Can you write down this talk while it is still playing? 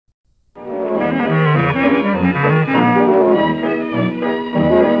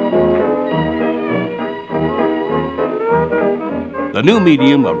The new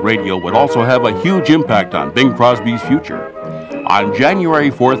medium of radio would also have a huge impact on Bing Crosby's future. On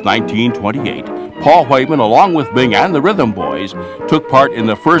January 4th, 1928, Paul Whiteman, along with Bing and the Rhythm Boys, took part in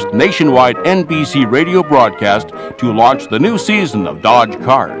the first nationwide NBC radio broadcast to launch the new season of Dodge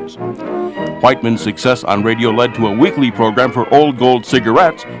Cars. Whiteman's success on radio led to a weekly program for Old Gold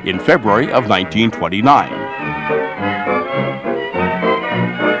cigarettes in February of 1929.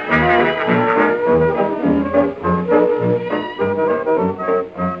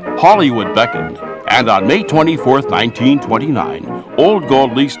 Hollywood beckoned, and on May 24, 1929, Old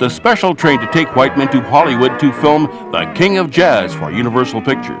Gold leased a special train to take Whiteman to Hollywood to film The King of Jazz for Universal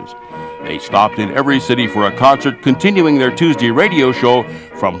Pictures. They stopped in every city for a concert, continuing their Tuesday radio show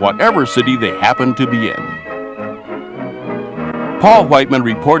from whatever city they happened to be in. Paul Whiteman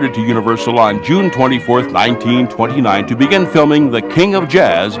reported to Universal on June 24, 1929, to begin filming The King of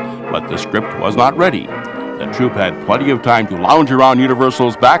Jazz, but the script was not ready. The troupe had plenty of time to lounge around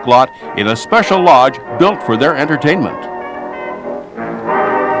Universal's backlot in a special lodge built for their entertainment.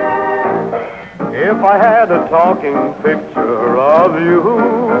 If I had a talking picture of you,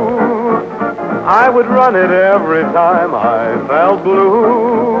 I would run it every time I felt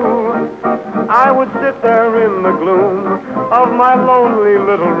blue. I would sit there in the gloom of my lonely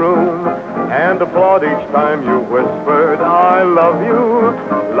little room and applaud each time you whispered, I love you,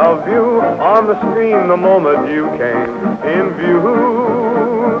 on the screen the moment you came in view.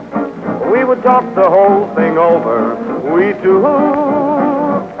 We would talk the whole thing over, we do.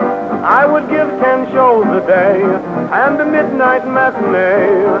 I would give 10 shows a day and a midnight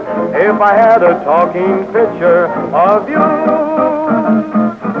matinee if I had a talking picture of you.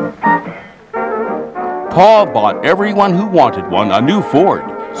 Paul bought everyone who wanted one a new Ford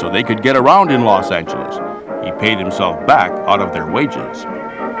so they could get around in Los Angeles. He paid himself back out of their wages.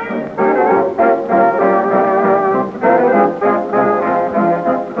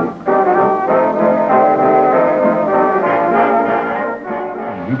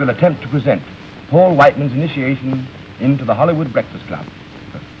 We will attempt to present Paul Whiteman's initiation into the Hollywood Breakfast Club,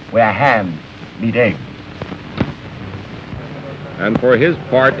 where ham meet eggs. And for his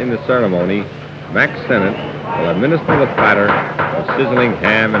part in the ceremony, Max Sennett will administer the platter of sizzling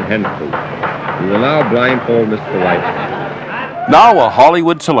ham and hen food. We will now blindfold Mr. Whiteman. Now a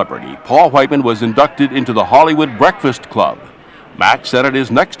Hollywood celebrity, Paul Whiteman was inducted into the Hollywood Breakfast Club. Max Sennett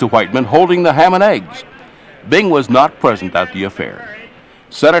is next to Whiteman holding the ham and eggs. Bing was not present at the affair.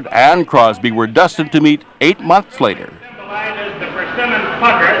 Sennett and Crosby were destined to meet 8 months later. Symbolizes the persimmon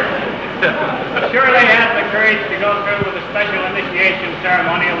pucker. Surely has the courage to go through with the special initiation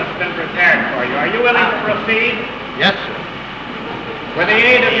ceremonial that's been prepared for you. Are you willing to proceed? Yes, sir. With the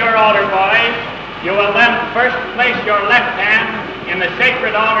aid of your altar boys, you will then first place your left hand in the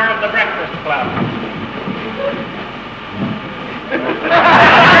sacred altar of the Breakfast Club.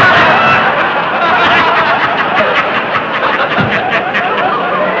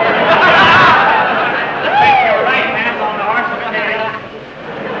 Place your right hand on the horse's head.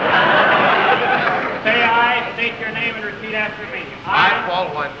 Say I, state your name and repeat after me. I, Paul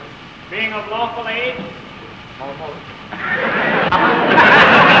Whiteman. Being of lawful age, Almost.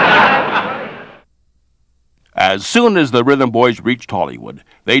 As soon as the Rhythm Boys reached Hollywood,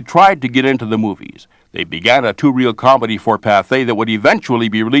 they tried to get into the movies. They began a two-reel comedy for Pathé that would eventually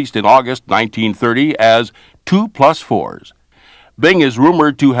be released in August 1930 as 2+4s. Bing is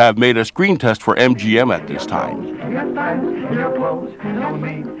rumored to have made a screen test for MGM at this time.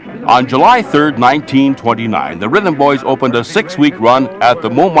 On July 3rd, 1929, the Rhythm Boys opened a 6-week run at the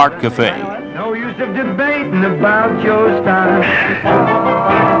Montmartre Cafe. No use of debating about your style.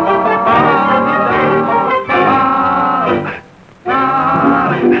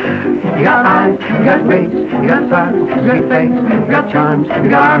 You got eyes, you got face, you got size, you got face, you got charms, you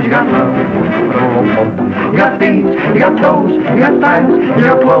got arms, you got love. You got feet, you got toes, you got thighs, you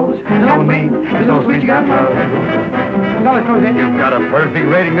got clothes. It's on me, it's so sweet, you got love. You've got a perfect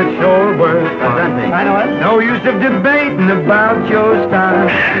rating that's sure worth presenting. I know it. No use of debating about your style.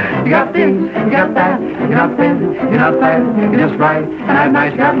 You got this, you got that, you're not thin, you're not fat, you're just right, and I'm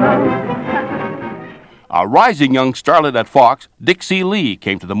nice, you got love. A rising young starlet at Fox, Dixie Lee,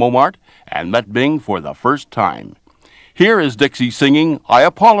 came to the Montmartre and met Bing for the first time. Here is Dixie singing I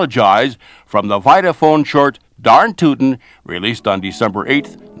Apologize from the Vitaphone short Darn Tootin', released on December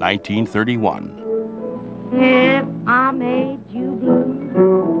 8th, 1931. If I made you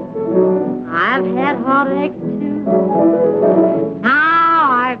blue, I've had heartaches too.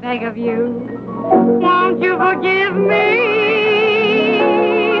 Now I beg of you, won't you forgive me?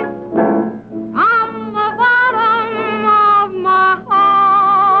 From the bottom of my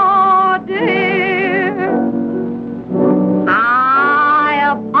heart, dear, I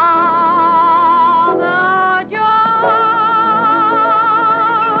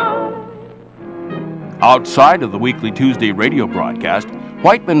Outside of the weekly Tuesday radio broadcast,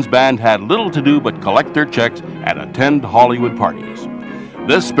 Whiteman's band had little to do but collect their checks and attend Hollywood parties.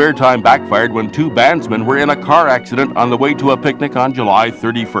 This spare time backfired when two bandsmen were in a car accident on the way to a picnic on July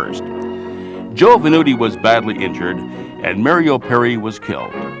 31st. Joe Venuti was badly injured, and Mario Perry was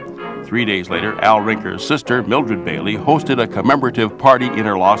killed. 3 days later, Al Rinker's sister, Mildred Bailey, hosted a commemorative party in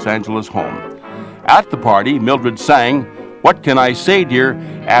her Los Angeles home. At the party, Mildred sang, "What Can I Say, Dear,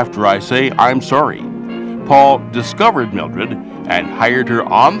 After I Say I'm Sorry." Paul discovered Mildred and hired her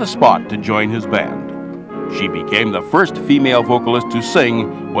on the spot to join his band. She became the first female vocalist to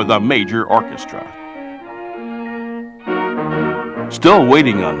sing with a major orchestra. Still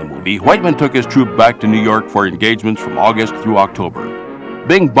waiting on the movie, Whiteman took his troupe back to New York for engagements from August through October.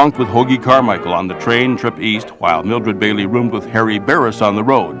 Bing bunked with Hoagie Carmichael on the train trip east, while Mildred Bailey roomed with Harry Barris on the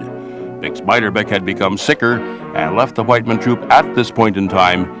road. Bix Beiderbecke had become sicker and left the Whiteman troupe at this point in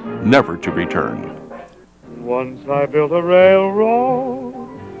time, never to return. Once I built a railroad,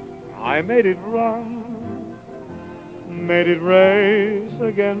 I made it run, made it race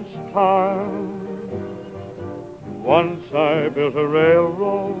against time. Once I built a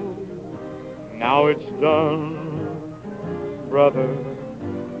railroad, now it's done. Brother,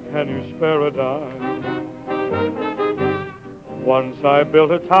 can you spare a dime? Once I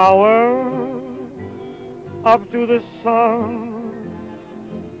built a tower up to the sun,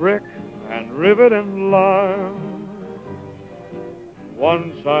 brick and rivet and lime.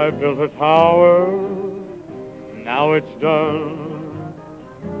 Once I built a tower, now it's done.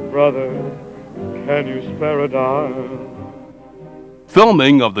 Brother, can you spare a dime?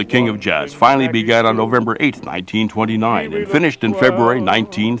 Filming of The King of Jazz finally began on November 8, 1929, and finished in February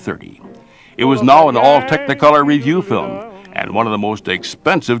 1930. It was now an all-Technicolor review film, and one of the most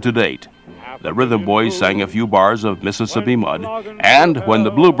expensive to date. The Rhythm Boys sang a few bars of Mississippi Mud, and When the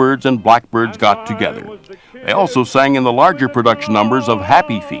Bluebirds and Blackbirds Got Together. They also sang in the larger production numbers of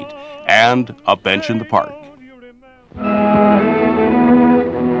Happy Feet and A Bench in the Park.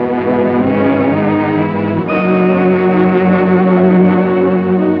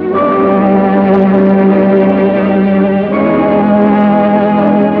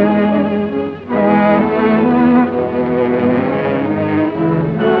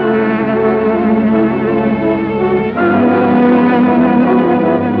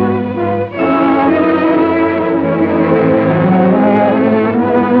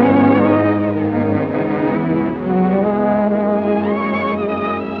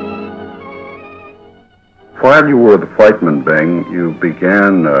 While you were the Whiteman, Bing, you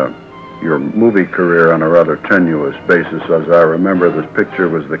began your movie career on a rather tenuous basis. As I remember, this picture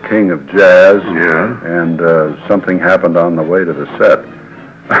was The King of Jazz. Yeah. And something happened on the way to the set.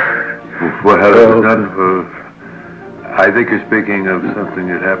 Well, I think you're speaking of something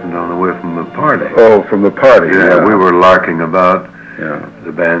that happened on the way from the party. Oh, from the party, yeah. We were larking about, yeah.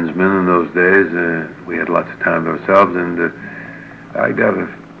 The bandsmen in those days. We had lots of time to ourselves, and I got a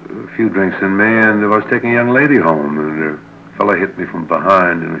few drinks in me, and I was taking a young lady home, and a fellow hit me from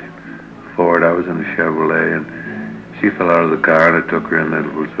behind in a Ford. I was in a Chevrolet, and she fell out of the car, and I took her in the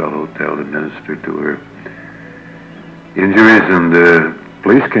Roosevelt Hotel to minister to her injuries, and the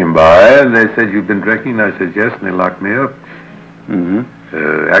police came by, and they said, "You've been drinking?" And I said, "Yes," and they locked me up.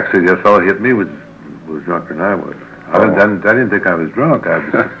 Mm-hmm. Actually, the fellow hit me was drunker than I was. I didn't think I was drunk. I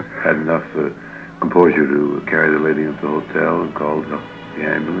had enough composure to carry the lady into the hotel and called the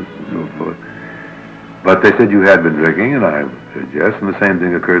ambulance and so forth. But they said you had been drinking, and I said yes, and the same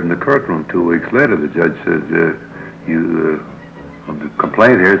thing occurred in the courtroom 2 weeks later. The judge said, on the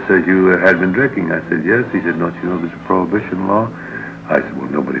complaint here, it says you had been drinking. I said yes. He said, "Don't you know there's a prohibition law?" I said, "Well,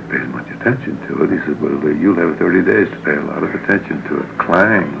 nobody pays much attention to it." He said, "Well, you'll have 30 days to pay a lot of attention to it."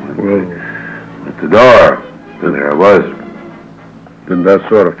 Clang, at the door. So there I was. Didn't that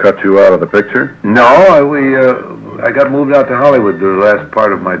sort of cut you out of the picture? No, I got moved out to Hollywood the last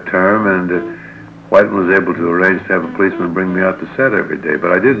part of my term, and Whiteman was able to arrange to have a policeman bring me out to set every day.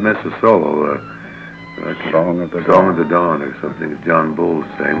 But I did miss a solo, Song of the Dawn or something that John Bull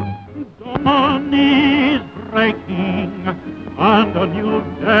sang. Dawn is breaking, and a new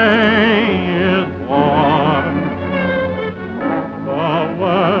day is born. The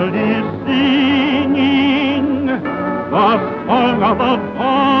world is singing the song of the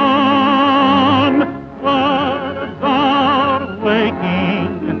dawn. Birds are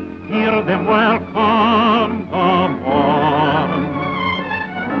waking, hear them welcome the morn.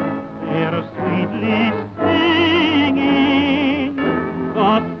 They're sweetly singing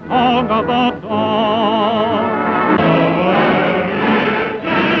the song of the dawn.